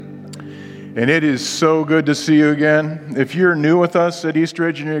And it is so good to see you again. If you're new with us at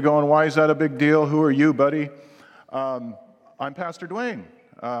Eastridge and you're going, why is that a big deal? Who are you, buddy? I'm Pastor Dwayne.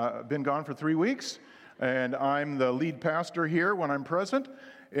 I've been gone for 3 weeks, and I'm the lead pastor here when I'm present.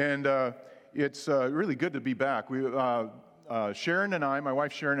 And it's really good to be back. Sharon and I, my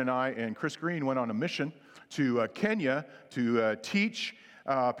wife Sharon and I, and Chris Green went on a mission to Kenya to teach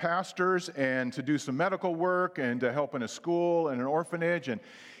pastors and to do some medical work and to help in a school and an orphanage. And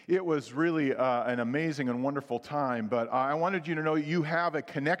it was really an amazing and wonderful time, but I wanted you to know you have a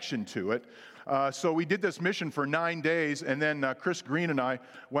connection to it. So we did this mission for 9 days, and then Chris Green and I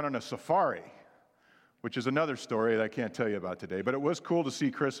went on a safari, which is another story that I can't tell you about today. But it was cool to see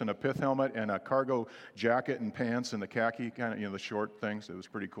Chris in a pith helmet and a cargo jacket and pants and the khaki, kind of, the short things. It was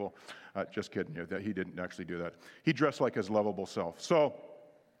pretty cool. Just kidding you, that he didn't actually do that. He dressed like his lovable self.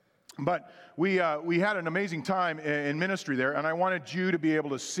 But we had an amazing time in ministry there, and I wanted you to be able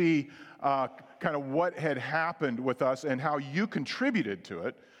to see kind of what had happened with us and how you contributed to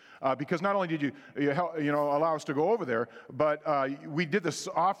it. Because not only did you allow us to go over there, but we did this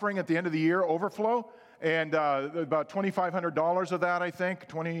offering at the end of the year, overflow, and about $2,500 of that, I think,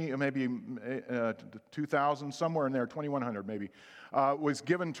 maybe $2,000, somewhere in there, $2,100 maybe, was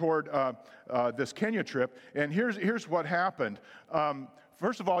given toward this Kenya trip. And here's what happened.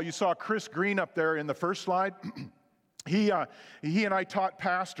 First of all, you saw Chris Green up there in the first slide. He and I taught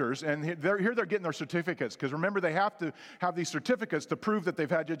pastors, and they're getting their certificates, because remember, they have to have these certificates to prove that they've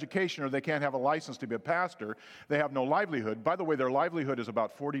had education, or they can't have a license to be a pastor. They have no livelihood. By the way, their livelihood is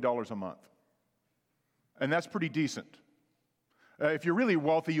about $40 a month, and that's pretty decent. If you're really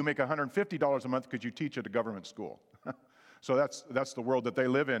wealthy, you make $150 a month because you teach at a government school. So that's the world that they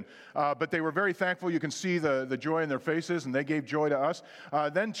live in. But they were very thankful. You can see the joy in their faces, and they gave joy to us.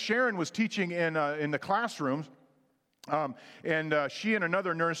 Then Sharon was teaching in the classrooms. And she and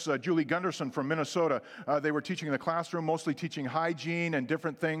another nurse, Julie Gunderson from Minnesota, they were teaching in the classroom, mostly teaching hygiene and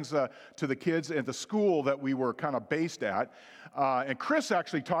different things to the kids at the school that we were kind of based at. And Chris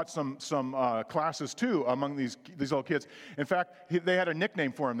actually taught some classes too among these little kids. In fact, they had a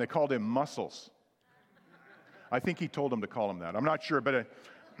nickname for him. They called him Muscles. I think he told them to call him that. I'm not sure, but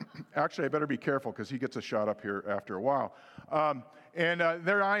actually I better be careful because he gets a shot up here after a while. And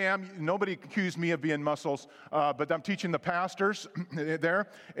there I am. Nobody accused me of being Muscles, but I'm teaching the pastors there.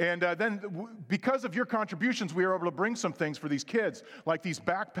 And then because of your contributions, we were able to bring some things for these kids, like these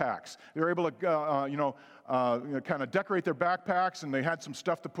backpacks. They were able to, kind of decorate their backpacks, and they had some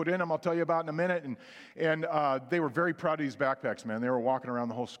stuff to put in them I'll tell you about in a minute. And they were very proud of these backpacks, man. They were walking around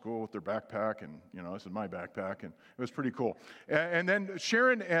the whole school with their backpack, and, this is my backpack, and it was pretty cool. And then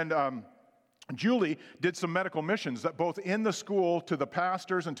Sharon and Julie did some medical missions, that both in the school to the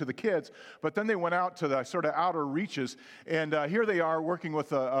pastors and to the kids, but then they went out to the sort of outer reaches, and here they are working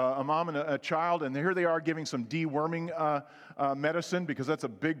with a mom and a child, and here they are giving some deworming medicine, because that's a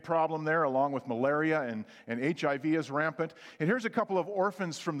big problem there, along with malaria, and HIV is rampant. And here's a couple of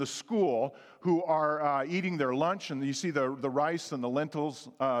orphans from the school who are eating their lunch, and you see the rice and the lentils,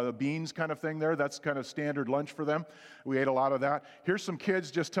 the beans kind of thing there. That's kind of standard lunch for them. We ate a lot of that. Here's some kids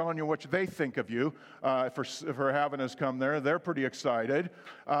just telling you what they think of you for having us come there. They're pretty excited.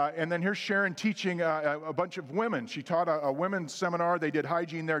 And then here's Sharon teaching a bunch of women. She taught a women's seminar. They did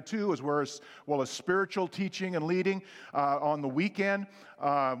hygiene there too, as well as spiritual teaching and leading on the weekend.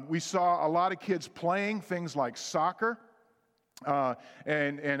 We saw a lot of kids playing things like soccer.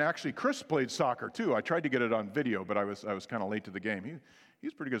 And actually, Chris played soccer too. I tried to get it on video, but I was kind of late to the game.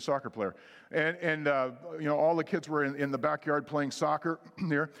 He's a pretty good soccer player. And all the kids were in the backyard playing soccer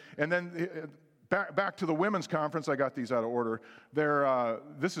there. And then back to the women's conference. I got these out of order.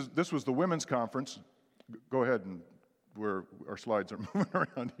 This was the women's conference. Go ahead, and our slides are moving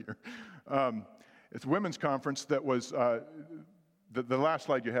around here. It's a women's conference that was the last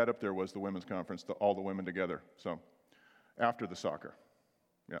slide you had up there was the women's conference, all the women together. So after the soccer.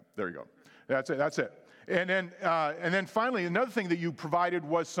 Yeah, there you go. That's it. And then finally, another thing that you provided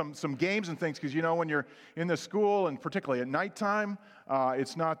was some games and things, because when you're in the school, and particularly at nighttime,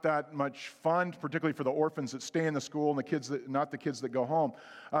 it's not that much fun, particularly for the orphans that stay in the school and the kids not the kids that go home.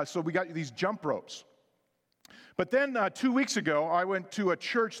 So we got these jump ropes. But then 2 weeks ago, I went to a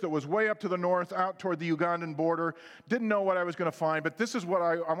church that was way up to the north, out toward the Ugandan border. Didn't know what I was going to find, but this is what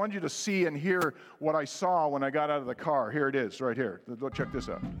I want you to see and hear what I saw when I got out of the car. Here it is, right here. Check this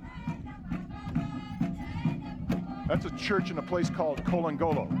out. That's a church in a place called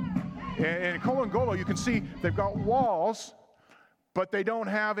Kolongolo. And in Kolongolo, you can see they've got walls, but they don't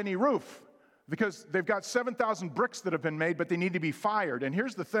have any roof, because they've got 7,000 bricks that have been made, but they need to be fired. And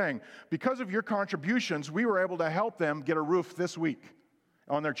here's the thing. Because of your contributions, we were able to help them get a roof this week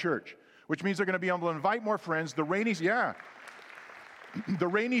on their church, which means they're going to be able to invite more friends. The rainy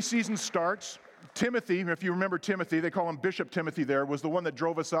season starts. Timothy, if you remember Timothy, they call him Bishop Timothy there, was the one that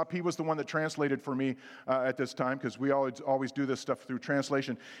drove us up. He was the one that translated for me at this time, because we always do this stuff through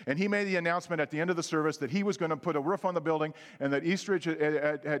translation. And he made the announcement at the end of the service that he was going to put a roof on the building, and that Eastridge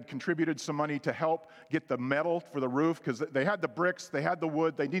had contributed some money to help get the metal for the roof, because they had the bricks, they had the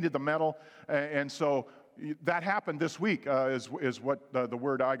wood, they needed the metal, and so that happened this week, is what the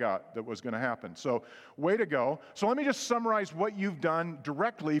word I got that was going to happen. So way to go. So let me just summarize what you've done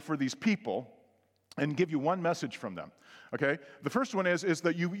directly for these people and give you one message from them, okay? The first one is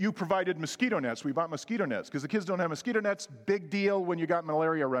that you provided mosquito nets. We bought mosquito nets because the kids don't have mosquito nets. Big deal when you got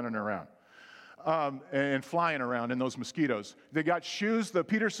malaria running around and flying around in those mosquitoes. They got shoes. The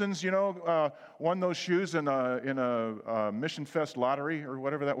Petersons, won those shoes in a Mission Fest lottery or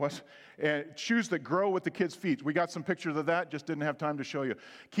whatever that was. And shoes that grow with the kids' feet. We got some pictures of that. Just didn't have time to show you.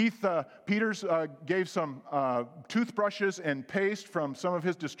 Keith Peters gave some toothbrushes and paste from some of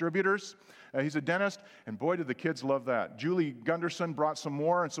his distributors. He's a dentist, and boy, did the kids love that. Julie Gunderson brought some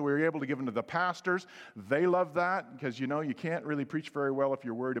more, and so we were able to give them to the pastors. They love that because, you can't really preach very well if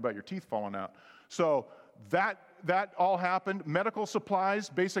you're worried about your teeth falling out. So that all happened. Medical supplies,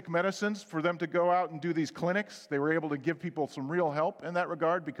 basic medicines for them to go out and do these clinics. They were able to give people some real help in that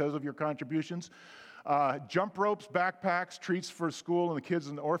regard because of your contributions. Jump ropes, backpacks, treats for school and the kids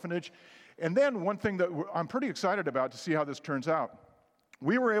in the orphanage. And then one thing that I'm pretty excited about to see how this turns out.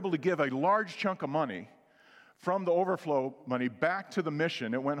 We were able to give a large chunk of money from the overflow money back to the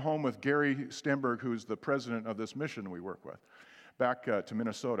mission. It went home with Gary Stenberg, who's the president of this mission we work with, back to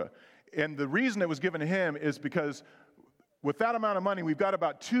Minnesota. And the reason it was given to him is because with that amount of money, we've got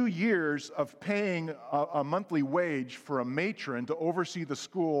about 2 years of paying a monthly wage for a matron to oversee the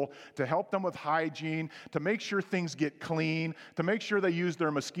school, to help them with hygiene, to make sure things get clean, to make sure they use their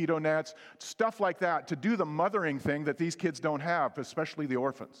mosquito nets, stuff like that, to do the mothering thing that these kids don't have, especially the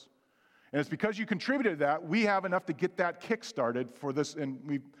orphans. And it's because you contributed that, we have enough to get that kick-started for this.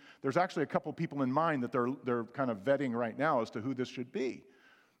 And there's actually a couple people in mind that they're kind of vetting right now as to who this should be.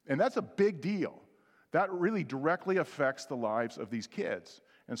 And that's a big deal. That really directly affects the lives of these kids.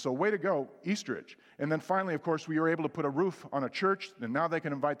 And so way to go, Eastridge. And then finally, of course, we were able to put a roof on a church, and now they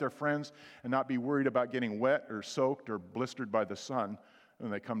can invite their friends and not be worried about getting wet or soaked or blistered by the sun when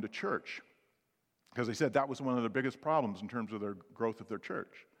they come to church. Because they said that was one of the biggest problems in terms of their growth of their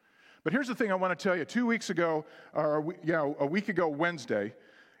church. But here's the thing I want to tell you. A week ago Wednesday,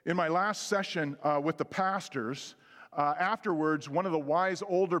 in my last session with the pastors, afterwards, one of the wise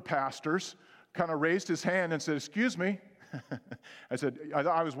older pastors kind of raised his hand and said, "Excuse me." I said,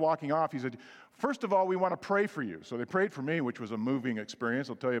 I was walking off. He said, "First of all, we want to pray for you." So they prayed for me, which was a moving experience.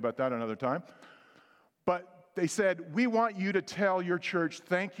 I'll tell you about that another time. But they said, "We want you to tell your church,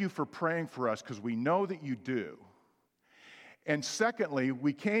 thank you for praying for us, because we know that you do. And secondly,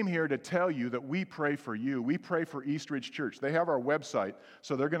 we came here to tell you that we pray for you. We pray for Eastridge Church." They have our website,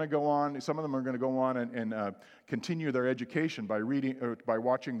 so they're going to go on. Some of them are going to go on and continue their education by reading or by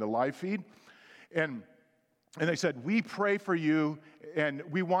watching the live feed. And they said, "We pray for you, and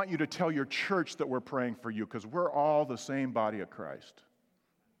we want you to tell your church that we're praying for you, because we're all the same body of Christ."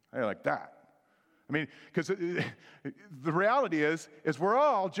 I like that. I mean, because the reality is we're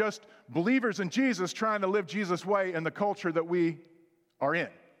all just believers in Jesus trying to live Jesus' way in the culture that we are in,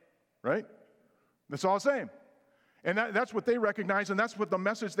 right? That's all the same. And that's what they recognize, and that's what the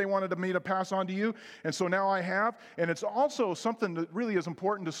message they wanted me to pass on to you. And so now I have. And it's also something that really is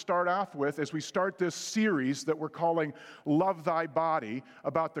important to start off with as we start this series that we're calling Love Thy Body,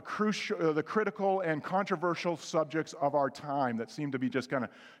 about the critical and controversial subjects of our time that seem to be just kind of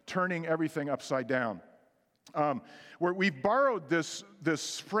turning everything upside down. Where we've borrowed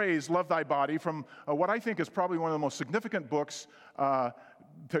this phrase, "Love Thy Body," from what I think is probably one of the most significant books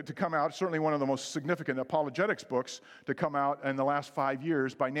to come out, certainly one of the most significant apologetics books to come out in the last 5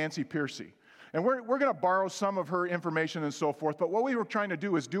 years, by Nancy Pearcey. And we're going to borrow some of her information and so forth, but what we were trying to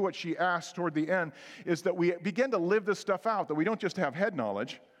do is do what she asked toward the end, is that we begin to live this stuff out, that we don't just have head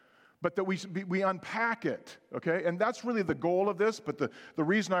knowledge, but that we unpack it, okay? And that's really the goal of this, but the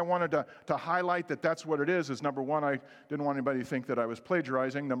reason I wanted to highlight that that's what it is number one, I didn't want anybody to think that I was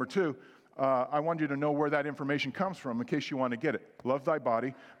plagiarizing. Number two, I wanted you to know where that information comes from in case you want to get it. Love Thy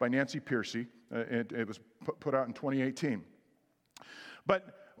Body by Nancy Pearcey. It was put out in 2018.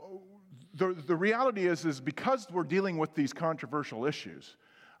 But the reality is because we're dealing with these controversial issues,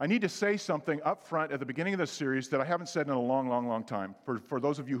 I need to say something up front at the beginning of this series that I haven't said in a long, long, long time for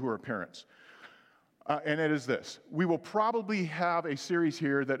those of you who are parents. And it is this. We will probably have a series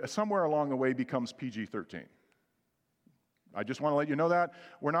here that somewhere along the way becomes PG-13. I just want to let you know that.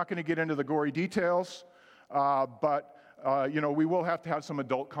 We're not going to get into the gory details, but we will have to have some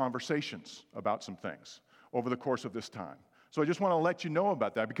adult conversations about some things over the course of this time. So I just want to let you know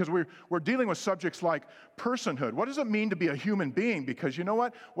about that because we're dealing with subjects like personhood. What does it mean to be a human being? Because you know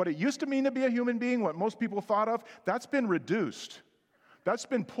what? What it used to mean to be a human being, what most people thought of, that's been reduced. That's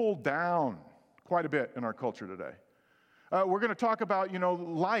been pulled down quite a bit in our culture today. We're going to talk about,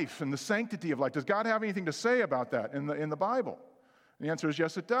 life and the sanctity of life. Does God have anything to say about that in the Bible? And the answer is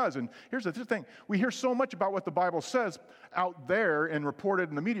yes, it does. And here's the thing. We hear so much about what the Bible says out there and reported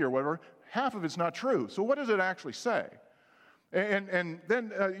in the media or whatever. Half of it's not true. So what does it actually say? And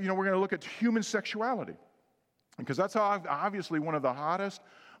then, we're going to look at human sexuality. Because that's obviously one of the hottest,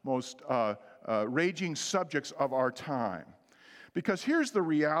 most raging subjects of our time. Because here's the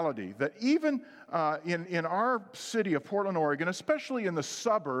reality, that even in our city of Portland, Oregon, especially in the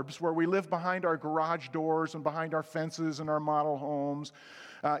suburbs where we live behind our garage doors and behind our fences and our model homes,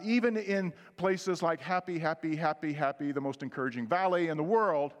 even in places like Happy, the most encouraging valley in the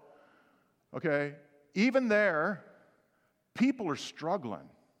world, okay, even there, people are struggling.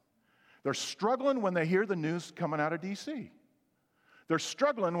 They're struggling when they hear the news coming out of D.C. They're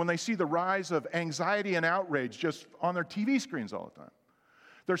struggling when they see the rise of anxiety and outrage just on their TV screens all the time.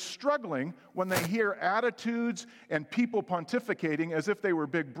 They're struggling when they hear attitudes and people pontificating as if they were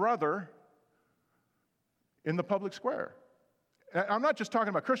Big Brother in the public square. And I'm not just talking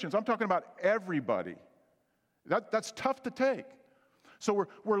about Christians, I'm talking about everybody. That's tough to take. So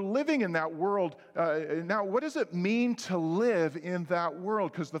we're living in that world. Now, what does it mean to live in that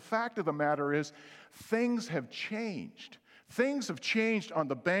world? Because the fact of the matter is, things have changed. Things have changed on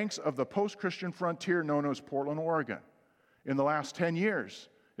the banks of the post-Christian frontier known as Portland, Oregon, in the last 10 years.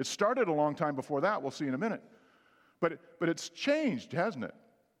 It started a long time before that. We'll see in a minute. But it's changed, hasn't it?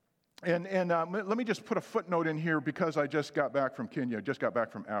 And let me just put a footnote in here because I just got back from Kenya, just got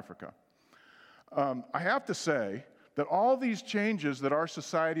back from Africa. I have to say that all these changes that our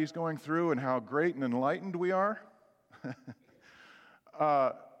society is going through and how great and enlightened we are,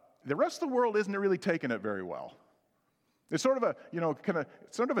 the rest of the world isn't really taking it very well. It's sort of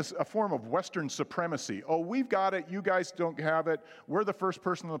a form of Western supremacy. Oh, we've got it. You guys don't have it. We're the first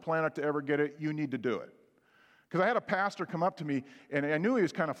person on the planet to ever get it. You need to do it. Because I had a pastor come up to me, and I knew he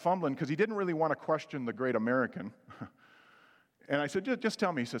was kind of fumbling because he didn't really want to question the great American. And I said, just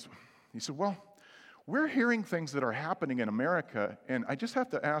tell me. He said, well, we're hearing things that are happening in America, and I just have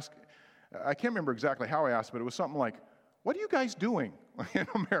to ask, I can't remember exactly how I asked, but it was something like, what are you guys doing in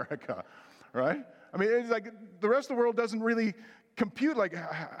America, right? I mean, it's like the rest of the world doesn't really compute. Like,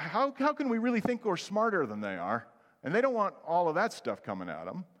 how can we really think we're smarter than they are? And they don't want all of that stuff coming at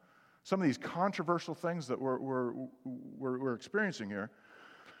them. Some of these controversial things that we're experiencing here.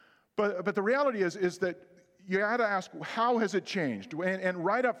 But the reality is that you got to ask, how has it changed? And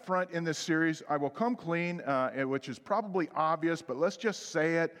right up front in this series, I will come clean, which is probably obvious, but let's just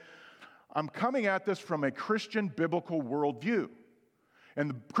say it. I'm coming at this from a Christian biblical worldview. And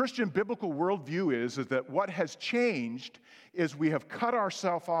the Christian biblical worldview is that what has changed is we have cut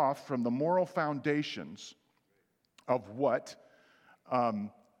ourselves off from the moral foundations of what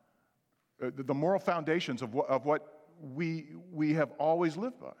we have always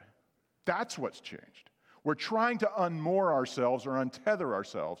lived by. That's what's changed. We're trying to unmoor ourselves or untether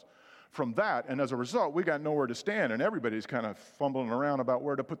ourselves from that, and as a result, we got nowhere to stand, and everybody's kind of fumbling around about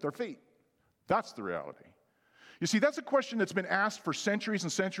where to put their feet. That's the reality. You see, that's a question that's been asked for centuries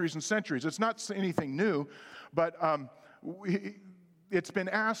and centuries and centuries. It's not anything new, but it's been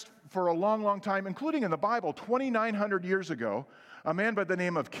asked for a long, long time, including in the Bible. 2,900 years ago, a man by the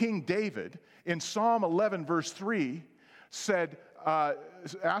name of King David, in Psalm 11, verse 3,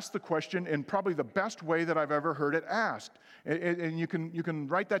 asked the question in probably the best way that I've ever heard it asked. And you can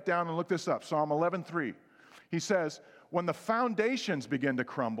write that down and look this up, Psalm 11:3. He says, when the foundations begin to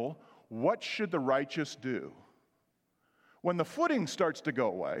crumble, what should the righteous do? When the footing starts to go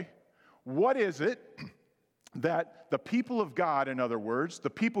away, what is it that the people of God, in other words, the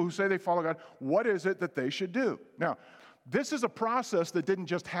people who say they follow God, what is it that they should do? Now, this is a process that didn't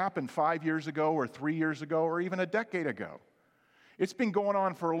just happen 5 years ago or 3 years ago or even a decade ago. It's been going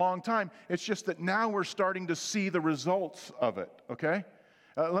on for a long time. It's just that now we're starting to see the results of it, okay?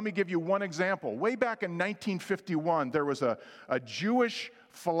 Let me give you one example. Way back in 1951, there was a Jewish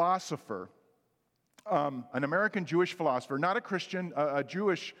philosopher, an American Jewish philosopher, not a Christian, a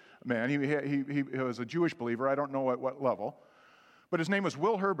Jewish man. He was a Jewish believer. I don't know at what level. But his name was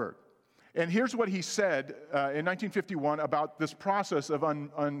Will Herbert. And here's what he said in 1951 about this process of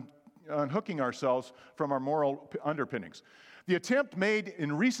unhooking ourselves from our moral underpinnings. The attempt made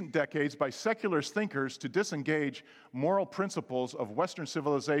in recent decades by secularist thinkers to disengage moral principles of Western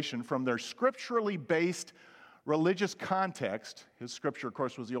civilization from their scripturally based religious context, his scripture, of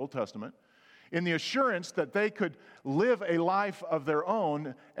course, was the Old Testament, in the assurance that they could live a life of their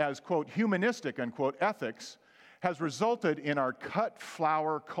own as, quote, humanistic, unquote, ethics, has resulted in our cut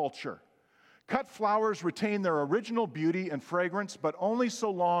flower culture. Cut flowers retain their original beauty and fragrance, but only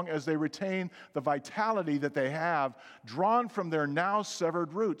so long as they retain the vitality that they have drawn from their now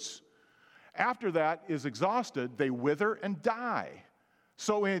severed roots. After that is exhausted, they wither and die.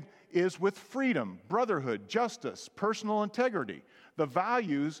 So it is with freedom, brotherhood, justice, personal integrity, the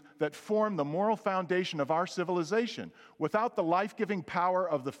values that form the moral foundation of our civilization. Without the life-giving power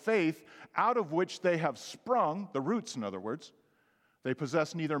of the faith out of which they have sprung, the roots in other words, they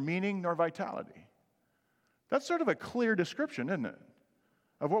possess neither meaning nor vitality. That's sort of a clear description, isn't it,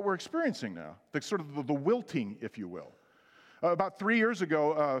 of what we're experiencing now, the sort of the wilting, if you will. About 3 years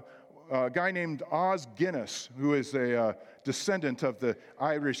ago, a guy named Os Guinness, who is a descendant of the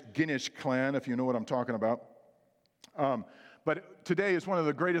Irish Guinness clan, if you know what I'm talking about, but today is one of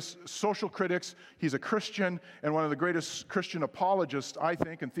the greatest social critics. He's a Christian and one of the greatest Christian apologists, I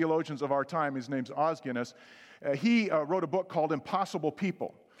think, and theologians of our time. His name's Os Guinness. He wrote a book called Impossible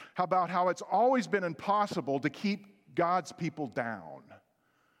People, about how it's always been impossible to keep God's people down.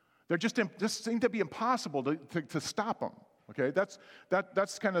 They're just seem to be impossible to stop them. Okay,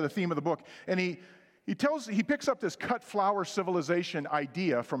 that's kind of the theme of the book. And he picks up this cut flower civilization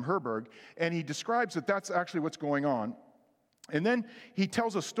idea from Herberg, and he describes that that's actually what's going on. And then he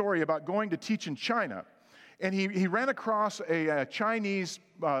tells a story about going to teach in China. And he ran across a Chinese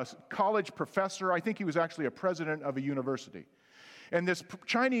college professor. I think he was actually a president of a university. And this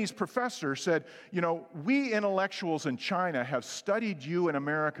Chinese professor said, you know, we intellectuals in China have studied you in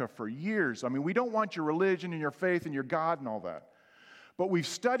America for years. I mean, we don't want your religion and your faith and your God and all that. But we've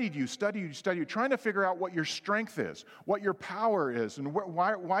studied you, trying to figure out what your strength is, what your power is, and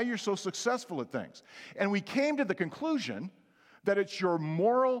why you're so successful at things. And we came to the conclusion that it's your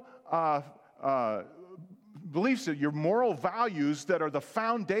moral beliefs, your moral values that are the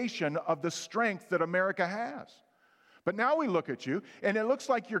foundation of the strength that America has. But now we look at you, and it looks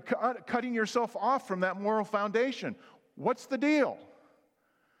like you're cutting yourself off from that moral foundation. What's the deal?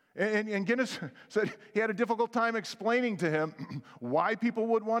 And Guinness said he had a difficult time explaining to him why people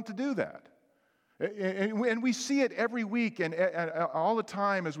would want to do that. And we see it every week and all the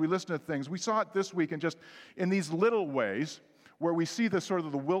time as we listen to things. We saw it this week and just in these little ways where we see the sort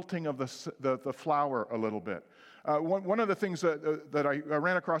of the wilting of the flower a little bit. One of the things that I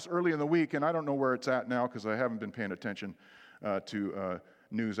ran across early in the week, and I don't know where it's at now because I haven't been paying attention to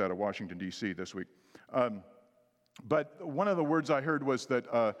news out of Washington, D.C. this week. But one of the words I heard was that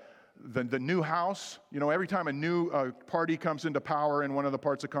the new House, you know, every time a new party comes into power in one of the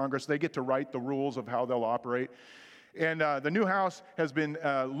parts of Congress, they get to write the rules of how they'll operate. And the new House has been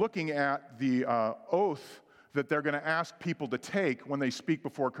looking at the oath that they're going to ask people to take when they speak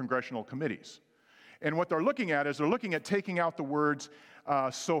before congressional committees. And what they're looking at is they're looking at taking out the words,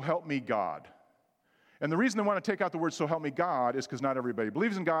 so help me God. And the reason they want to take out the words, so help me God, is because not everybody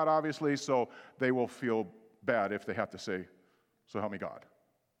believes in God, obviously, so they will feel bad if they have to say, so help me God.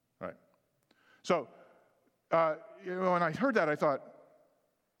 Right? So, when I heard that, I thought,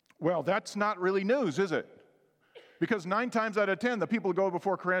 well, that's not really news, is it? Because 9 times out of 10, the people who go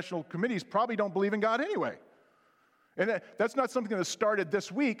before congressional committees probably don't believe in God anyway. And that's not something that started this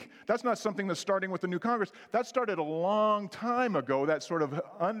week. That's not something that's starting with the new Congress. That started a long time ago, that sort of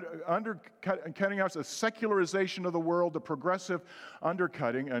undercutting us, a secularization of the world, the progressive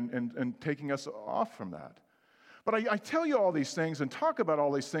undercutting and taking us off from that. But I tell you all these things and talk about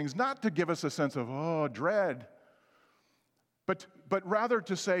all these things not to give us a sense of, dread, but rather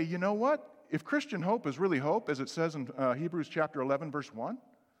to say, you know what? If Christian hope is really hope, as it says in Hebrews chapter 11, verse 1,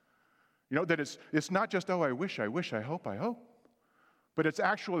 you know, that it's not just, I wish, I hope, but it's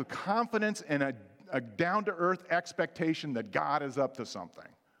actual confidence and a down-to-earth expectation that God is up to something.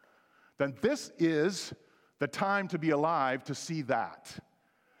 Then this is the time to be alive to see that.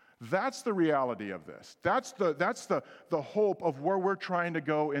 That's the reality of this. That's the hope of where we're trying to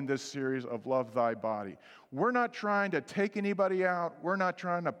go in this series of Love Thy Body. We're not trying to take anybody out. We're not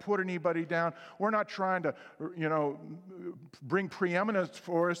trying to put anybody down. We're not trying to, bring preeminence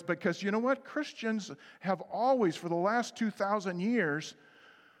for us because, you know what? Christians have always, for the last 2,000 years,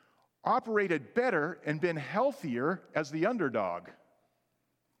 operated better and been healthier as the underdog.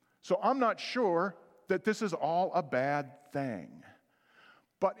 So I'm not sure that this is all a bad thing.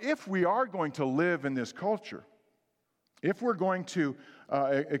 But if we are going to live in this culture, If we're going to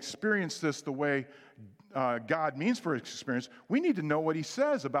experience this the way God means for us to experience, we need to know what he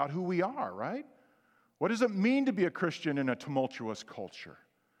says about who we are, right? What does it mean to be a Christian in a tumultuous culture?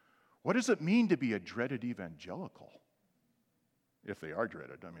 What does it mean to be a dreaded evangelical? If they are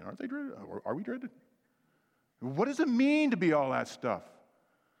dreaded. I mean, aren't they dreaded? Or are we dreaded? What does it mean to be all that stuff?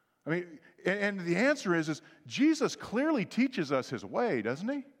 I mean, and the answer is Jesus clearly teaches us his way, doesn't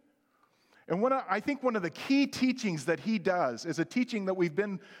he? And I think one of the key teachings that he does is a teaching that we've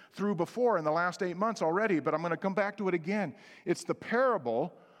been through before in the last 8 months already, but I'm going to come back to it again. It's the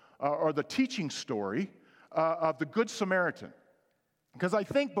parable or the teaching story of the Good Samaritan. Because I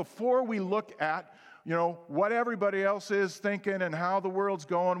think before we look at, what everybody else is thinking and how the world's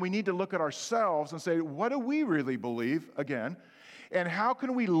going, we need to look at ourselves and say, what do we really believe, again? And how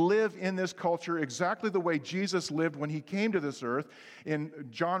can we live in this culture exactly the way Jesus lived when he came to this earth in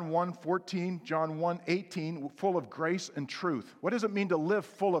John 1:14, John 1:18, full of grace and truth? What does it mean to live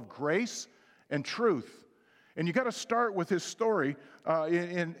full of grace and truth? And you got to start with his story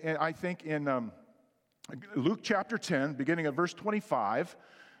in Luke chapter 10, beginning at verse 25, if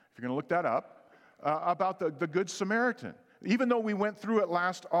you're going to look that up, about the Good Samaritan. Even though we went through it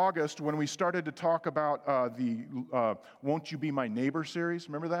last August when we started to talk about the Won't You Be My Neighbor series,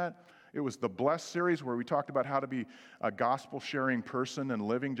 remember that? It was the Blessed series where we talked about how to be a gospel-sharing person and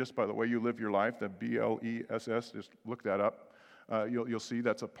living just by the way you live your life, the BLESS, just look that up. You'll see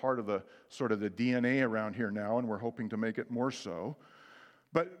that's a part of the sort of the DNA around here now, and we're hoping to make it more so.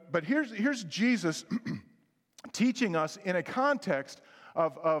 But here's Jesus teaching us in a context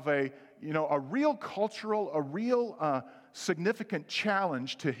of a real cultural, a real significant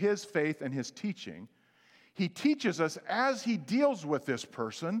challenge to his faith and his teaching. He teaches us as he deals with this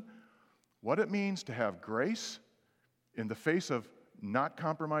person what it means to have grace in the face of not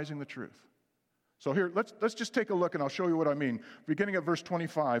compromising the truth. So here, let's just take a look and I'll show you what I mean. Beginning at verse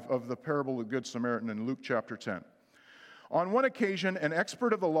 25 of the parable of the Good Samaritan in Luke chapter 10. On one occasion, an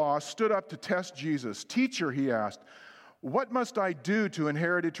expert of the law stood up to test Jesus. Teacher, he asked, what must I do to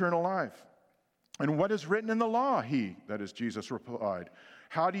inherit eternal life? And what is written in the law? That is Jesus, replied.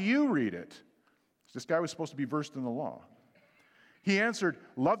 How do you read it? This guy was supposed to be versed in the law. He answered,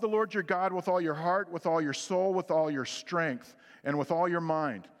 love the Lord your God with all your heart, with all your soul, with all your strength, and with all your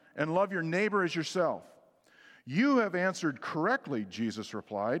mind, and love your neighbor as yourself. You have answered correctly, Jesus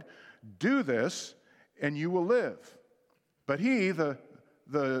replied. Do this, and you will live. But he, the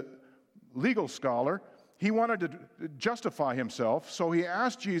legal scholar, he wanted to justify himself, so he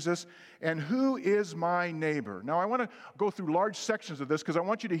asked Jesus, and who is my neighbor? Now, I want to go through large sections of this because I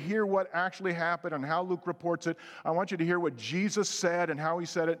want you to hear what actually happened and how Luke reports it. I want you to hear what Jesus said and how he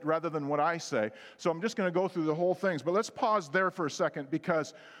said it rather than what I say. So I'm just going to go through the whole thing. But let's pause there for a second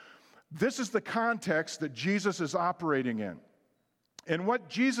because this is the context that Jesus is operating in. And what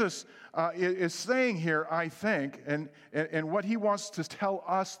Jesus is saying here, I think, and what he wants to tell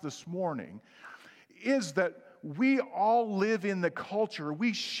us this morning is that we all live in the culture.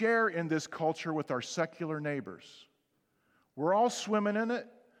 We share in this culture with our secular neighbors. We're all swimming in it.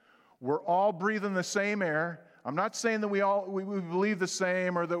 We're all breathing the same air. I'm not saying that we believe the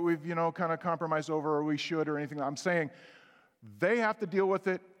same or that we've, kind of compromised over or we should or anything. I'm saying they have to deal with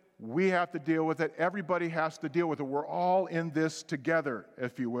it. We have to deal with it. Everybody has to deal with it. We're all in this together,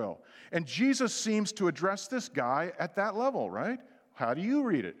 if you will. And Jesus seems to address this guy at that level, right? How do you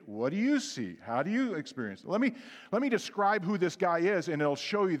read it? What do you see? How do you experience it? Let me describe who this guy is, and it'll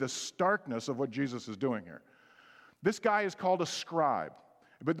show you the starkness of what Jesus is doing here. This guy is called a scribe.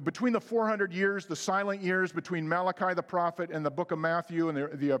 But between the 400 years, the silent years between Malachi the prophet and the book of Matthew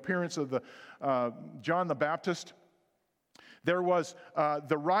and the appearance of John the Baptist, there was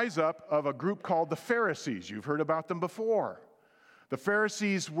the rise up of a group called the Pharisees. You've heard about them before. The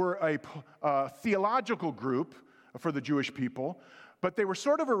Pharisees were a theological group for the Jewish people, but they were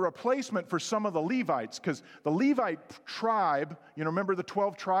sort of a replacement for some of the Levites, because the Levite tribe, remember the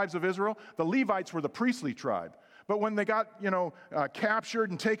 12 tribes of Israel? The Levites were the priestly tribe. But when they got, captured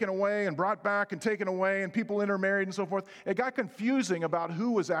and taken away and brought back and taken away and people intermarried and so forth, it got confusing about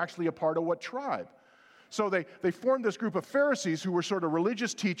who was actually a part of what tribe. So they formed this group of Pharisees who were sort of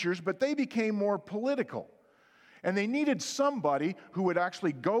religious teachers, but they became more political. And they needed somebody who would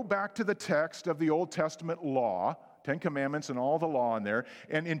actually go back to the text of the Old Testament law, 10 Commandments and all the law in there,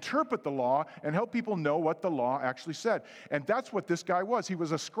 and interpret the law and help people know what the law actually said. And that's what this guy was. He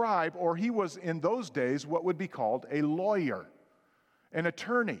was a scribe, or he was in those days what would be called a lawyer, an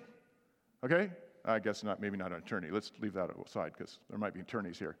attorney. Okay? I guess maybe not an attorney. Let's leave that aside because there might be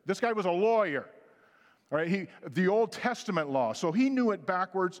attorneys here. This guy was a lawyer. All right, the Old Testament law. So he knew it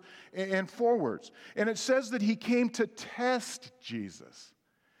backwards and forwards. And it says that he came to test Jesus.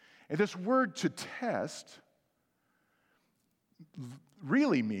 And this word to test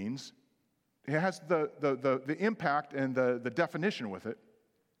really means, it has the impact and the definition with it,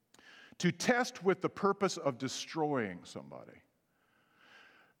 to test with the purpose of destroying somebody.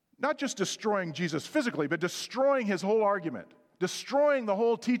 Not just destroying Jesus physically, but destroying his whole argument, destroying the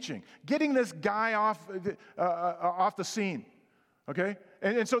whole teaching, getting this guy off the scene, okay?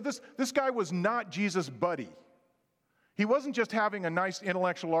 And so this guy was not Jesus' buddy. He wasn't just having a nice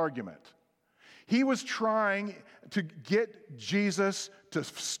intellectual argument. He was trying to get Jesus to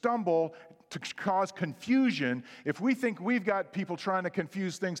stumble, to cause confusion. If we think we've got people trying to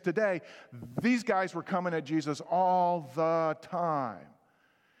confuse things today, these guys were coming at Jesus all the time.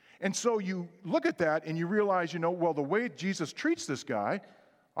 And so you look at that and you realize, well, the way Jesus treats this guy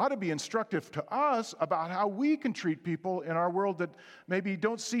ought to be instructive to us about how we can treat people in our world that maybe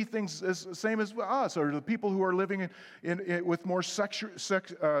don't see things as the same as us, or the people who are living with more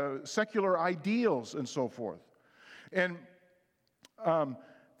secular ideals and so forth. And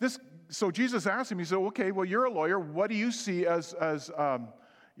so Jesus asked him, he said, okay, well, you're a lawyer. What do you see as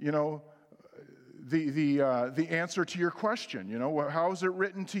the answer to your question? How is it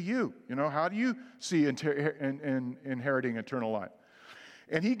written to you? How do you see inheriting eternal life?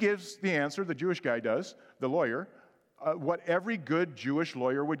 And he gives the answer, the Jewish guy does, the lawyer, what every good Jewish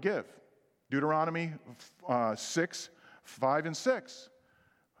lawyer would give. Deuteronomy 6, 5 and 6.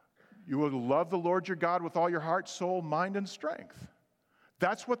 You will love the Lord your God with all your heart, soul, mind, and strength.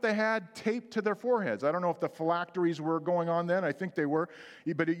 That's what they had taped to their foreheads. I don't know if the phylacteries were going on then. I think they were.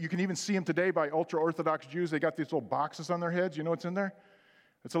 But you can even see them today by ultra-Orthodox Jews. They got these little boxes on their heads. You know what's in there?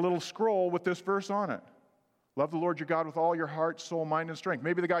 It's a little scroll with this verse on it. Love the Lord your God with all your heart, soul, mind, and strength.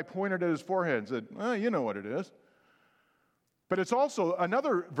 Maybe the guy pointed at his forehead and said, you know what it is. But it's also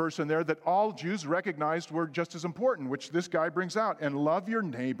another verse in there that all Jews recognized were just as important, which this guy brings out. And love your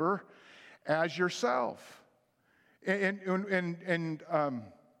neighbor as yourself. And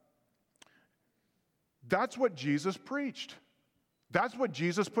that's what Jesus preached. That's what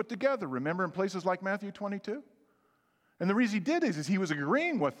Jesus put together. Remember in places like Matthew 22? And the reason he did is he was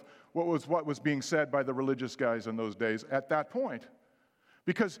agreeing with what was being said by the religious guys in those days at that point.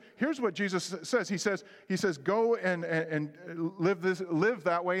 Because here's what Jesus says. He says, go and live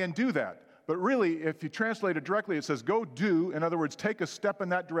that way and do that. But really, if you translate it directly, it says, go do. In other words, take a step in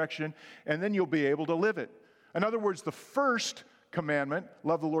that direction, and then you'll be able to live it. In other words, the first commandment,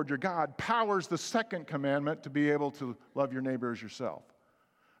 love the Lord your God, powers the second commandment to be able to love your neighbor as yourself.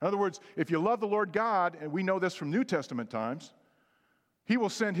 In other words, if you love the Lord God, and we know this from New Testament times, he will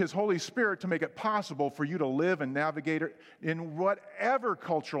send his Holy Spirit to make it possible for you to live and navigate it in whatever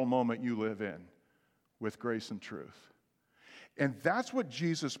cultural moment you live in with grace and truth. And that's what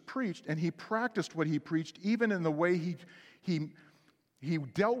Jesus preached, and he practiced what he preached even in the way he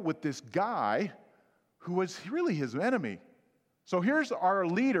dealt with this guy who was really his enemy. So here's our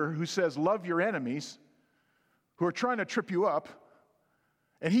leader who says, love your enemies, who are trying to trip you up.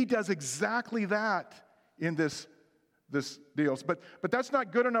 And he does exactly that in this deal. But that's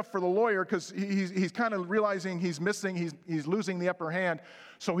not good enough for the lawyer, because he's kind of realizing he's losing the upper hand.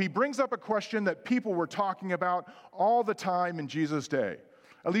 So he brings up a question that people were talking about all the time in Jesus' day.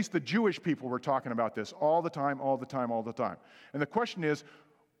 At least the Jewish people were talking about this all the time. And the question is,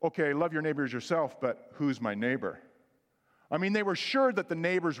 okay, love your neighbor as yourself, but who's my neighbor? I mean, they were sure that the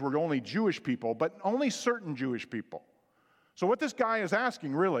neighbors were only Jewish people, but only certain Jewish people. So what this guy is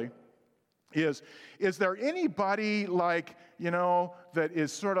asking really is there anybody that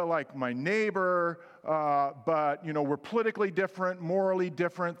is sort of like my neighbor, but we're politically different, morally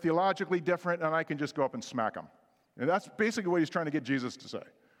different, theologically different, and I can just go up and smack them? And that's basically what he's trying to get Jesus to say.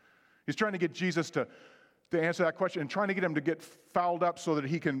 He's trying to get Jesus to answer that question and trying to get him to get fouled up so that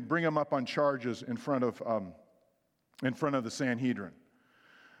he can bring him up on charges in front of the Sanhedrin.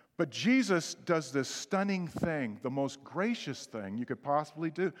 But Jesus does this stunning thing, the most gracious thing you could possibly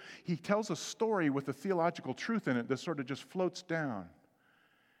do. He tells a story with a theological truth in it that sort of just floats down.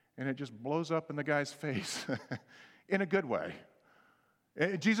 And it just blows up in the guy's face in a good way.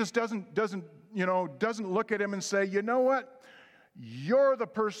 And Jesus doesn't look at him and say, you know what? You're the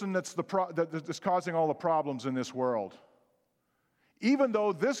person that's causing all the problems in this world. Even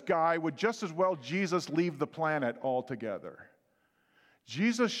though this guy would just as well Jesus leave the planet altogether.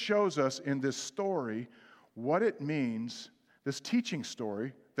 Jesus shows us in this story what it means, this teaching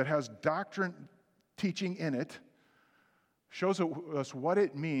story that has doctrine teaching in it, shows us what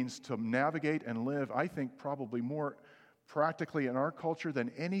it means to navigate and live, I think, probably more practically in our culture than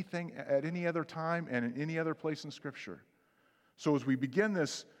anything at any other time and in any other place in Scripture. So as we begin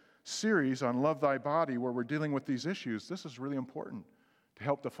this series on Love Thy Body, where we're dealing with these issues, this is really important to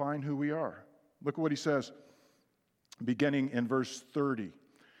help define who we are. Look at what he says, beginning in verse 30.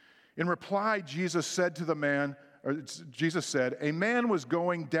 In reply, Jesus said, a man was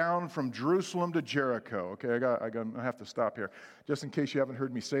going down from Jerusalem to Jericho. Okay, I have to stop here, just in case you haven't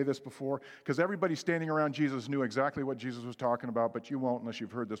heard me say this before, because everybody standing around Jesus knew exactly what Jesus was talking about, but you won't unless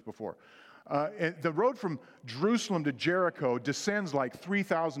you've heard this before. And the road from Jerusalem to Jericho descends like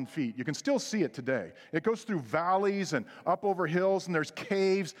 3,000 feet. You can still see it today. It goes through valleys and up over hills, and there's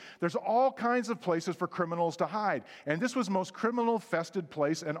caves. There's all kinds of places for criminals to hide. And this was the most criminal-infested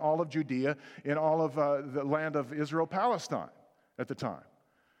place in all of Judea, in all of the land of Israel, Palestine at the time.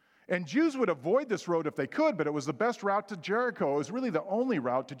 And Jews would avoid this road if they could, but it was the best route to Jericho. It was really the only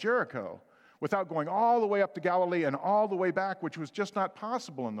route to Jericho, without going all the way up to Galilee and all the way back, which was just not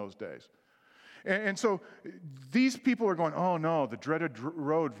possible in those days. And so these people are going, oh no, the dreaded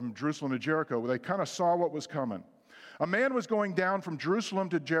road from Jerusalem to Jericho. They kind of saw what was coming. A man was going down from Jerusalem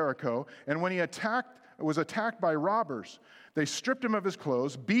to Jericho, and when he was attacked by robbers, they stripped him of his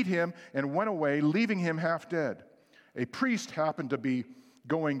clothes, beat him, and went away, leaving him half dead. A priest happened to be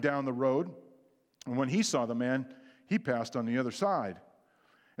going down the road, and when he saw the man, he passed on the other side.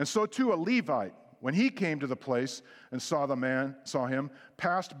 And so too a Levite, when he came to the place and saw him,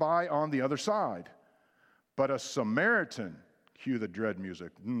 passed by on the other side. But a Samaritan, cue the dread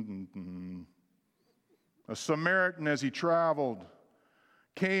music, a Samaritan as he traveled,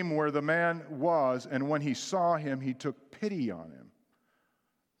 came where the man was, and when he saw him, he took pity on him.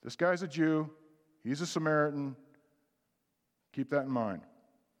 This guy's a Jew, he's a Samaritan. Keep that in mind.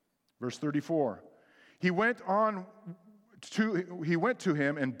 Verse 34, he went to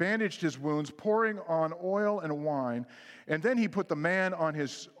him and bandaged his wounds, pouring on oil and wine. And then he put the man on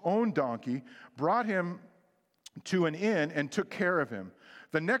his own donkey, brought him to an inn, and took care of him.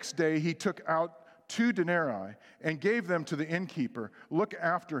 The next day he took out 2 denarii and gave them to the innkeeper. Look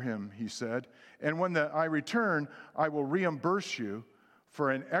after him, he said, and when I return, I will reimburse you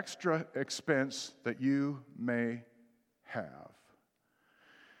for an extra expense that you may have.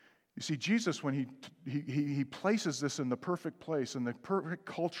 You see, Jesus, when he places this in the perfect place, in the perfect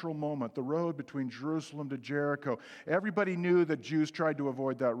cultural moment, the road between Jerusalem to Jericho, everybody knew that Jews tried to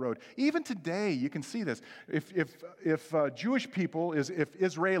avoid that road. Even today, you can see this. If Jewish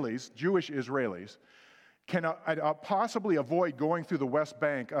Israelis, can possibly avoid going through the West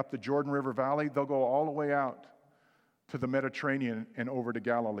Bank up the Jordan River Valley, they'll go all the way out to the Mediterranean and over to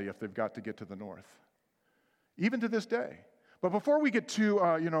Galilee if they've got to get to the north. Even to this day. But before we get too,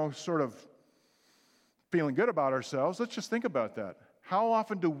 sort of feeling good about ourselves, let's just think about that. How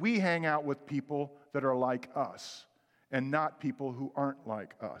often do we hang out with people that are like us and not people who aren't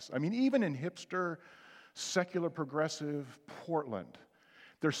like us? I mean, even in hipster, secular, progressive Portland,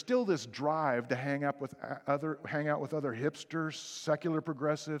 there's still this drive to hang out with other hipsters, secular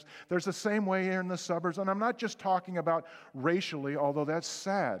progressives. There's the same way here in the suburbs, and I'm not just talking about racially, although that's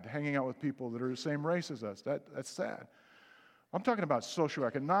sad, hanging out with people that are the same race as us. That's sad. I'm talking about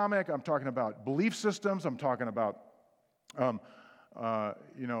socioeconomic, I'm talking about belief systems, I'm talking about,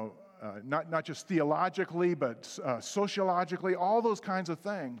 not just theologically, but sociologically, all those kinds of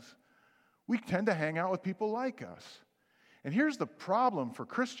things. We tend to hang out with people like us. And here's the problem for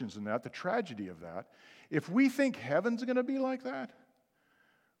Christians in that, the tragedy of that. If we think heaven's going to be like that,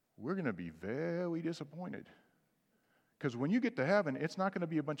 we're going to be very disappointed. Because when you get to heaven, it's not going to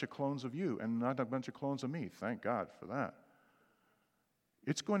be a bunch of clones of you and not a bunch of clones of me. Thank God for that.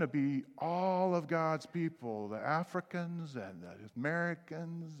 It's going to be all of God's people, the Africans and the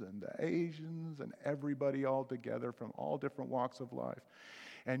Americans and the Asians and everybody all together from all different walks of life.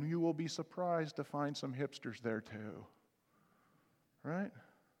 And you will be surprised to find some hipsters there too. Right?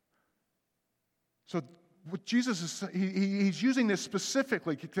 So what Jesus is, he's using this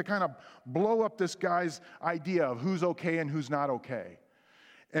specifically to kind of blow up this guy's idea of who's okay and who's not okay.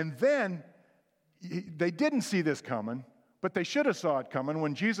 And then they didn't see this coming. But they should have saw it coming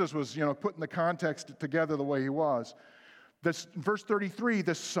when Jesus was, putting the context together the way he was. This, verse 33,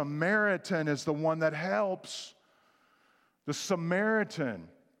 the Samaritan is the one that helps. The Samaritan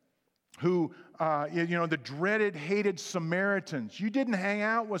who, the dreaded, hated Samaritans. You didn't hang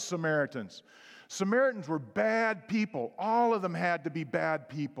out with Samaritans. Samaritans were bad people. All of them had to be bad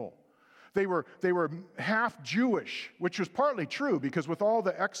people. They were half Jewish, which was partly true because with all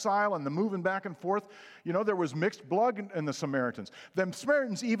the exile and the moving back and forth, there was mixed blood in the Samaritans. The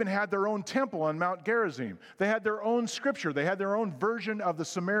Samaritans even had their own temple on Mount Gerizim. They had their own scripture. They had their own version of the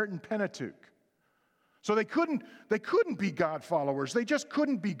Samaritan Pentateuch. So they couldn't be God followers. They just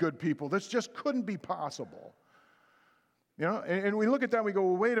couldn't be good people. This just couldn't be possible. And we look at that and we go,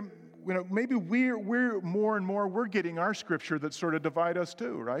 well, wait a minute, maybe we're more and more, we're getting our scripture that sort of divide us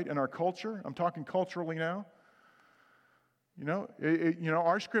too, right? In our culture. I'm talking culturally now.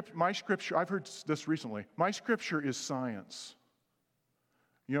 Our script, my scripture, I've heard this recently. My scripture is science.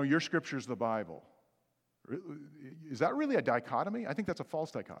 Your scripture is the Bible. Is that really a dichotomy? I think that's a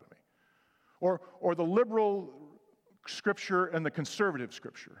false dichotomy. Or the liberal scripture and the conservative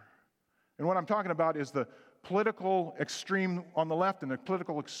scripture. And what I'm talking about is the political extreme on the left and the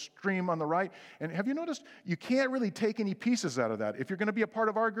political extreme on the right. And have you noticed you can't really take any pieces out of that? If you're going to be a part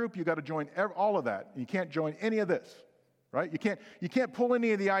of our group, you got to join all of that. You can't join any of this, right? You can't pull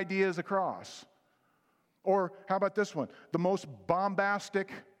any of the ideas across. Or how about this one? The most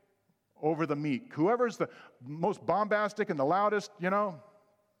bombastic over the meek. Whoever's the most bombastic and the loudest,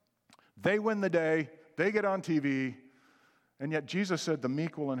 they win the day, they get on TV, and yet Jesus said the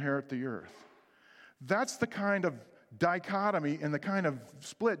meek will inherit the earth. That's the kind of dichotomy and the kind of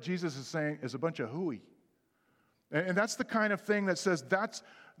split Jesus is saying is a bunch of hooey. And that's the kind of thing that says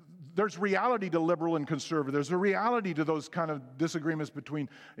there's reality to liberal and conservative. There's a reality to those kind of disagreements between,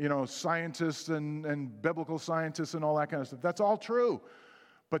 scientists and biblical scientists and all that kind of stuff. That's all true.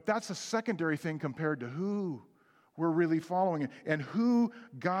 But that's a secondary thing compared to who we're really following and who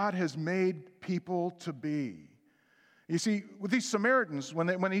God has made people to be. You see, with these Samaritans,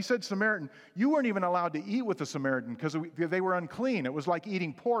 when he said Samaritan, you weren't even allowed to eat with the Samaritan because they were unclean. It was like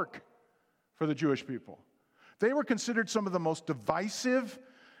eating pork for the Jewish people. They were considered some of the most divisive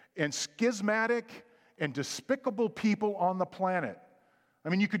and schismatic and despicable people on the planet. I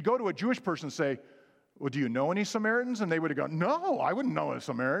mean, you could go to a Jewish person and say, well, do you know any Samaritans? And they would have gone, no, I wouldn't know a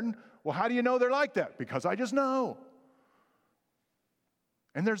Samaritan. Well, how do you know they're like that? Because I just know.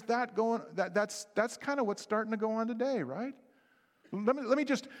 And there's that going, that's kind of what's starting to go on today, right? Let me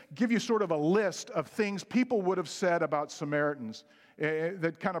just give you sort of a list of things people would have said about Samaritans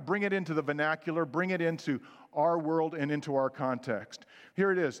that kind of bring it into the vernacular, bring it into our world and into our context.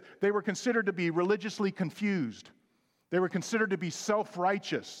 Here it is. They were considered to be religiously confused. They were considered to be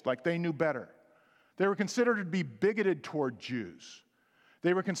self-righteous, like they knew better. They were considered to be bigoted toward Jews.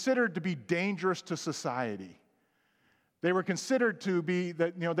 They were considered to be dangerous to society. They were considered to be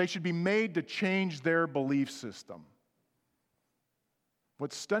that they should be made to change their belief system.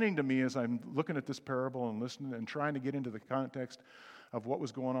 What's stunning to me is I'm looking at this parable and listening and trying to get into the context of what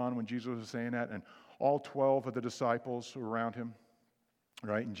was going on when Jesus was saying that, and all 12 of the disciples were around him,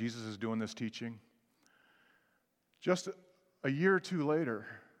 right? And Jesus is doing this teaching. Just a year or two later,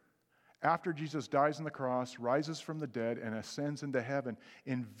 after Jesus dies on the cross, rises from the dead, and ascends into heaven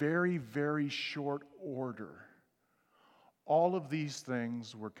in very, very short order, all of these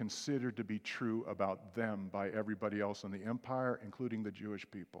things were considered to be true about them by everybody else in the empire, including the Jewish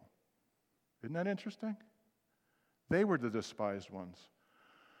people. Isn't that interesting? They were the despised ones.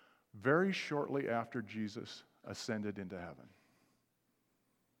 Very shortly after Jesus ascended into heaven.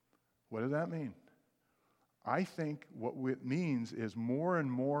 What does that mean? I think what it means is more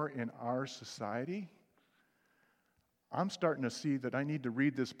and more in our society, I'm starting to see that I need to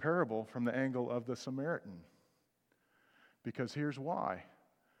read this parable from the angle of the Samaritan. Because here's why.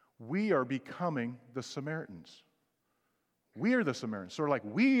 We are becoming the Samaritans. We are the Samaritans. Sort of like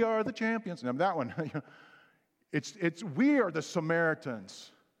we are the champions. Now that one, it's we are the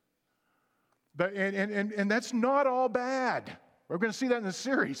Samaritans. And that's not all bad. We're going to see that in the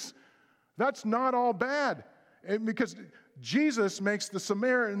series. That's not all bad. Because Jesus makes the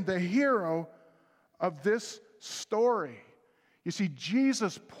Samaritan the hero of this story. You see,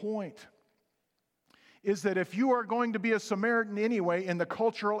 Jesus' point is that if you are going to be a Samaritan anyway in the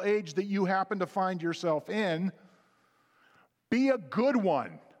cultural age that you happen to find yourself in, be a good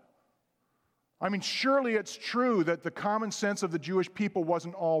one. I mean, surely it's true that the common sense of the Jewish people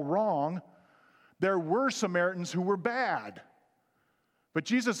wasn't all wrong. There were Samaritans who were bad. But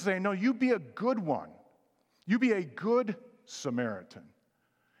Jesus is saying, no, you be a good one. You be a good Samaritan.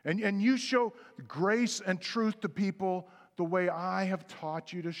 And you show grace and truth to people the way I have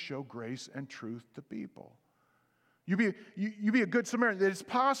taught you to show grace and truth to people. You be a good Samaritan. It's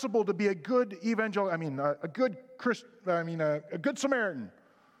possible to be a good a good Samaritan.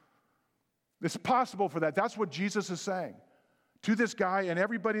 It's possible for that. That's what Jesus is saying to this guy, and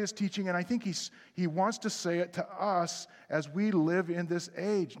everybody is teaching, and I think he wants to say it to us as we live in this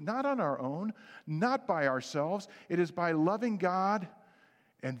age, not on our own, not by ourselves. It is by loving God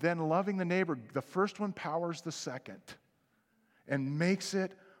and then loving the neighbor. The first one powers the second and makes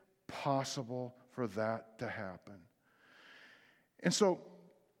it possible for that to happen. And so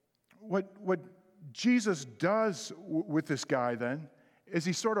what Jesus does with this guy then is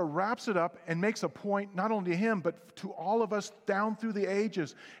he sort of wraps it up and makes a point not only to him, but to all of us down through the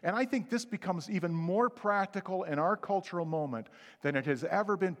ages. And I think this becomes even more practical in our cultural moment than it has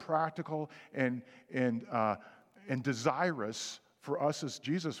ever been practical and desirous for us as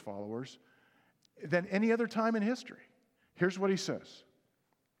Jesus followers than any other time in history. Here's what he says,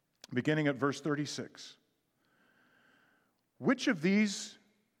 beginning at verse 36. Which of these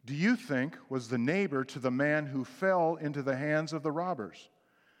do you think was the neighbor to the man who fell into the hands of the robbers?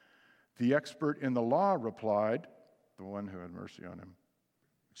 The expert in the law replied, the one who had mercy on him.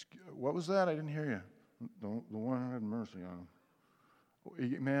 What was that? I didn't hear you. The one who had mercy on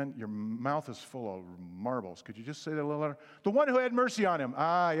him. Man, your mouth is full of marbles. Could you just say that a little louder? The one who had mercy on him.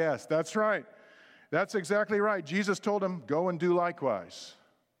 Ah, yes, that's right. That's exactly right. Jesus told him, go and do likewise.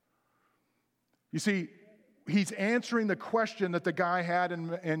 You see, he's answering the question that the guy had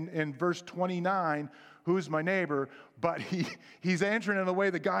in verse 29, who's my neighbor? But he's answering in a way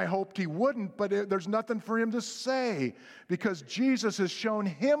the guy hoped he wouldn't, but there's nothing for him to say because Jesus has shown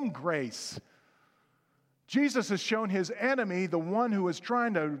him grace. Jesus has shown his enemy, the one who is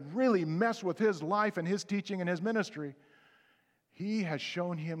trying to really mess with his life and his teaching and his ministry, he has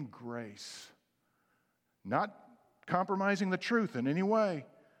shown him grace. Not compromising the truth in any way,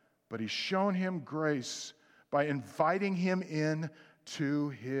 but he's shown him grace by inviting him in to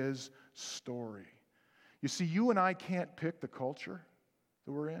his story. You see, you and I can't pick the culture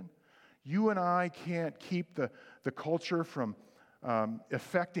that we're in. You and I can't keep the culture from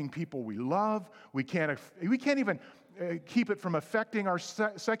affecting people we love. We can't even keep it from affecting our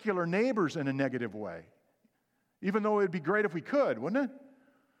secular neighbors in a negative way, even though it would be great if we could, wouldn't it?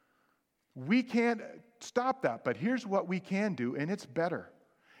 We can't stop that, but here's what we can do, and it's better.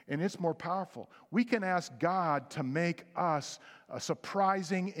 And it's more powerful. We can ask God to make us a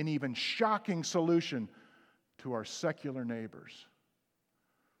surprising and even shocking solution to our secular neighbors.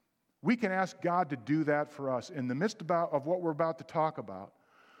 We can ask God to do that for us. In the midst of what we're about to talk about,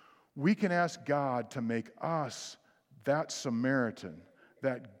 we can ask God to make us that Samaritan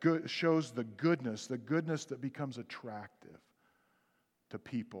that shows the goodness that becomes attractive to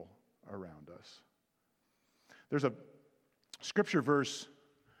people around us. There's a scripture verse,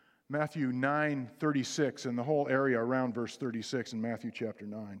 Matthew 9:36, and the whole area around verse 36 in Matthew chapter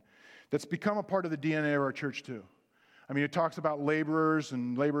 9, that's become a part of the DNA of our church too. I mean, it talks about laborers,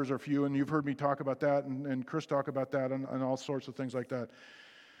 and laborers are few, and you've heard me talk about that, and Chris talk about that, and all sorts of things like that.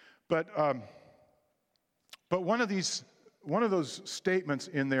 But one of those statements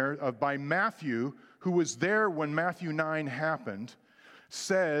in there by Matthew, who was there when Matthew 9 happened,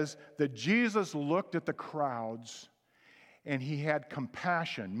 says that Jesus looked at the crowds and he had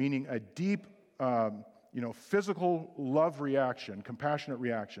compassion, meaning a deep, physical love reaction, compassionate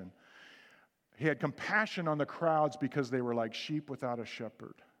reaction. He had compassion on the crowds because they were like sheep without a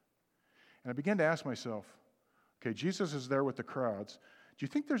shepherd. And I began to ask myself, okay, Jesus is there with the crowds. Do you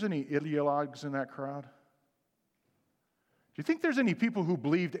think there's any ideologues in that crowd? Do you think there's any people who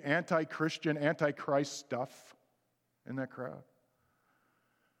believed anti-Christian, anti-Christ stuff in that crowd?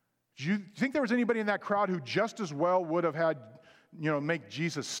 Do you think there was anybody in that crowd who just as well would have had, make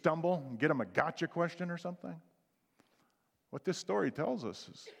Jesus stumble and get him a gotcha question or something? What this story tells us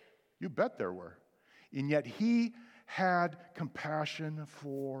is, you bet there were. And yet he had compassion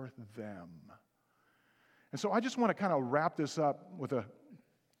for them. And so I just want to kind of wrap this up with a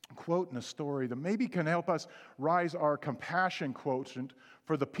quote and a story that maybe can help us rise our compassion quotient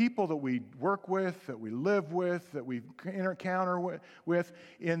for the people that we work with, that we live with, that we encounter with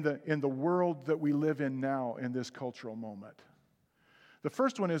in the world that we live in now in this cultural moment. The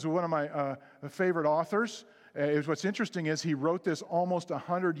first one is one of my favorite authors. What's interesting is he wrote this almost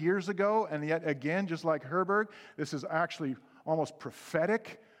 100 years ago, and yet again, just like Herberg, this is actually almost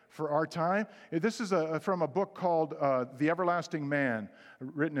prophetic for our time. This is from a book called The Everlasting Man,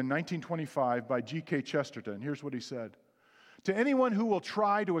 written in 1925 by G.K. Chesterton. Here's what he said. To anyone who will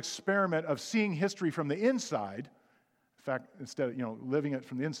try to experiment of seeing history from the inside, in fact, instead of living it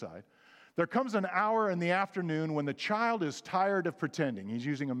from the inside, there comes an hour in the afternoon when the child is tired of pretending. He's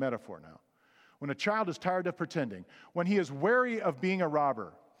using a metaphor now. When a child is tired of pretending, when he is weary of being a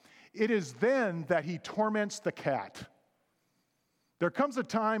robber, it is then that he torments the cat. There comes a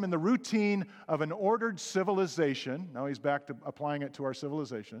time in the routine of an ordered civilization, now he's back to applying it to our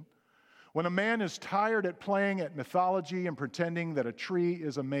civilization, when a man is tired at playing at mythology and pretending that a tree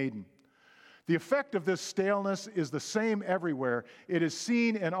is a maiden. The effect of this staleness is the same everywhere. It is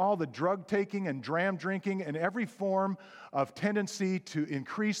seen in all the drug taking and dram drinking and every form of tendency to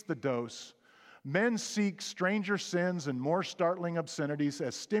increase the dose. Men seek stranger sins and more startling obscenities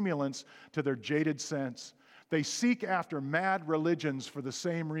as stimulants to their jaded sense. They seek after mad religions for the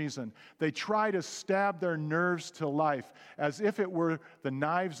same reason. They try to stab their nerves to life as if it were the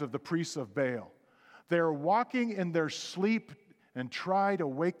knives of the priests of Baal. They are walking in their sleep and try to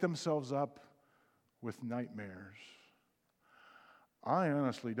wake themselves up with nightmares. I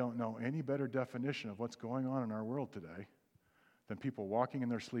honestly don't know any better definition of what's going on in our world today than people walking in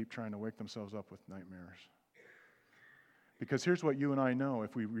their sleep trying to wake themselves up with nightmares. Because here's what you and I know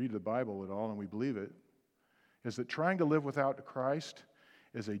if we read the Bible at all and we believe it, is that trying to live without Christ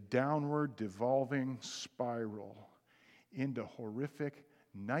is a downward devolving spiral into horrific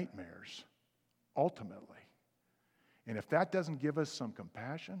nightmares, ultimately. And if that doesn't give us some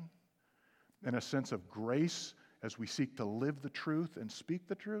compassion and a sense of grace as we seek to live the truth and speak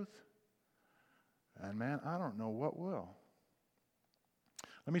the truth, and man, I don't know what will.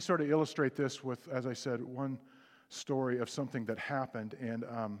 Let me sort of illustrate this with, as I said, one story of something that happened. And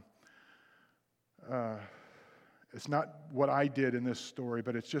it's not what I did in this story,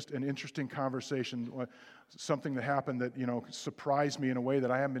 but it's just an interesting conversation, something that happened that, surprised me in a way that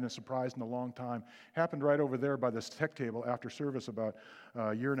I haven't been surprised in a long time. Happened right over there by this tech table after service about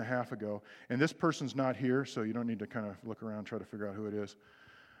a year and a half ago. And this person's not here, so you don't need to kind of look around and try to figure out who it is.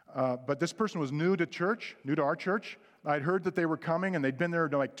 But this person was new to church, new to our church. I'd heard that they were coming, and they'd been there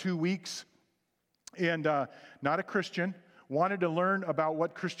like 2 weeks, and not a Christian. Wanted to learn about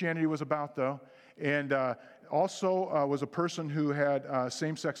what Christianity was about, though, and also was a person who had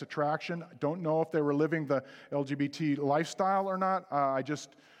same-sex attraction. Don't know if they were living the LGBT lifestyle or not. I'd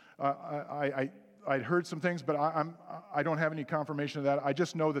heard some things, but I don't have any confirmation of that. I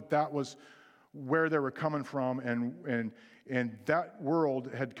just know that that was where they were coming from, and that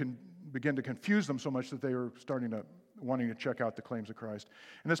world had begun to confuse them so much that they were wanting to check out the claims of Christ.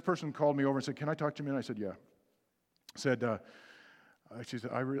 And this person called me over and said, "Can I talk to you?" And I said, "Yeah." She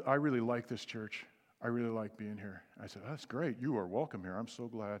said, I really like this church. I really like being here. I said, "That's great. You are welcome here. I'm so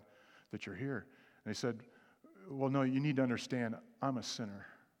glad that you're here." And they said, "Well, no, you need to understand, I'm a sinner."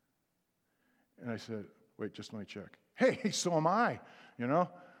 And I said, "Wait, just let me check." "Hey, so am I,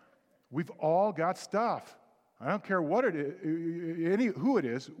 We've all got stuff. I don't care what it is, who it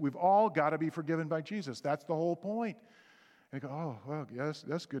is, we've all got to be forgiven by Jesus. That's the whole point." And they go, "Oh, well, yes,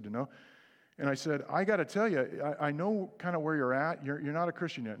 that's good to know." And I said, "I got to tell you, I know kind of where you're at. You're not a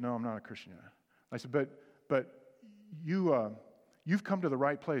Christian yet." "No, I'm not a Christian yet." I said, but you've come to the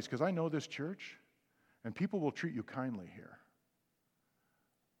right place, because I know this church, and people will treat you kindly here.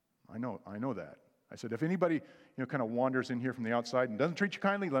 I know that. I said, if anybody kind of wanders in here from the outside and doesn't treat you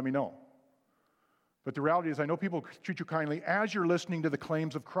kindly, let me know. But the reality is, I know people treat you kindly as you're listening to the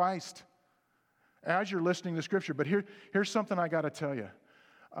claims of Christ, as you're listening to Scripture. But here's something I got to tell you.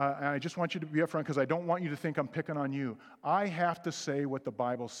 And I just want you to be upfront, because I don't want you to think I'm picking on you. I have to say what the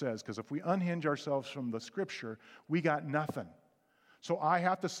Bible says, because if we unhinge ourselves from the Scripture, we got nothing. So I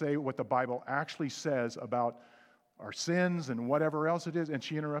have to say what the Bible actually says about our sins and whatever else it is. And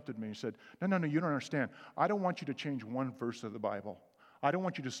she interrupted me and said, No, you don't understand. I don't want you to change one verse of the Bible. I don't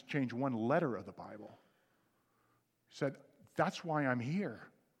want you to change one letter of the Bible. She said, "That's why I'm here.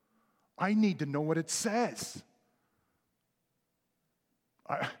 I need to know what it says."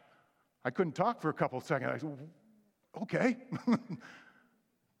 I couldn't talk for a couple of seconds. I said, "Okay."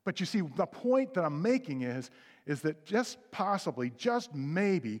 But you see, the point that I'm making is that just possibly, just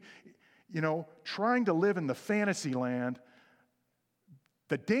maybe, trying to live in the fantasy land,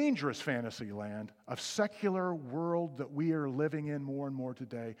 the dangerous fantasy land of secular world that we are living in more and more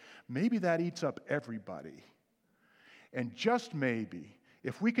today, maybe that eats up everybody. And just maybe,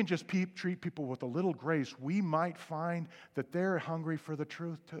 if we can just treat people with a little grace, we might find that they're hungry for the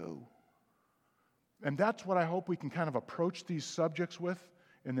truth too. And that's what I hope we can kind of approach these subjects with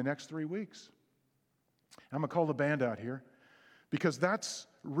in the next 3 weeks. I'm going to call the band out here, because that's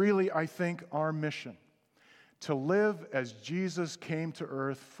really, I think, our mission. To live as Jesus came to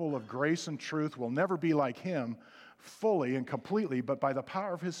earth, full of grace and truth. We'll never be like him fully and completely, but by the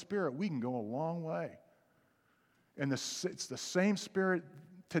power of his Spirit, we can go a long way. And it's the same Spirit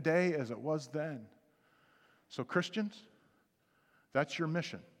today as it was then. So Christians, that's your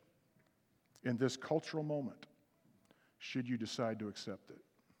mission in this cultural moment, should you decide to accept it.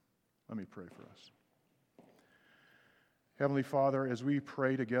 Let me pray for us. Heavenly Father, as we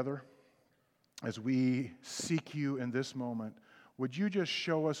pray together, as we seek you in this moment, would you just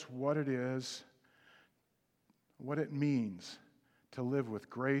show us what it is, what it means to live with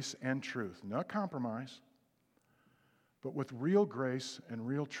grace and truth, not compromise, but with real grace and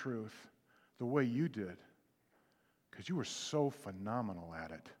real truth, the way you did, because you were so phenomenal at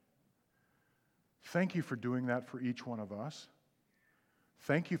it. Thank you for doing that for each one of us.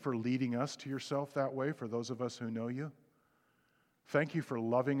 Thank you for leading us to yourself that way for those of us who know you. Thank you for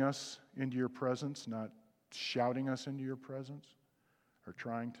loving us into your presence, not shouting us into your presence or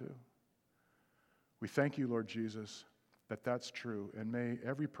trying to. We thank you, Lord Jesus, that that's true. And may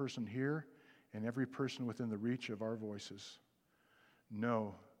every person here and every person within the reach of our voices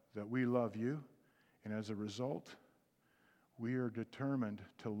know that we love you, and as a result, we are determined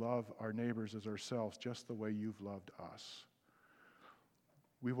to love our neighbors as ourselves just the way you've loved us.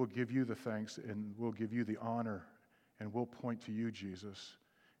 We will give you the thanks and we'll give you the honor, and we'll point to you, Jesus,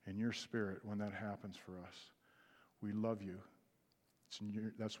 and your Spirit when that happens for us. We love you.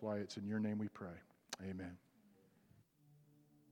 That's why it's in your name we pray. Amen.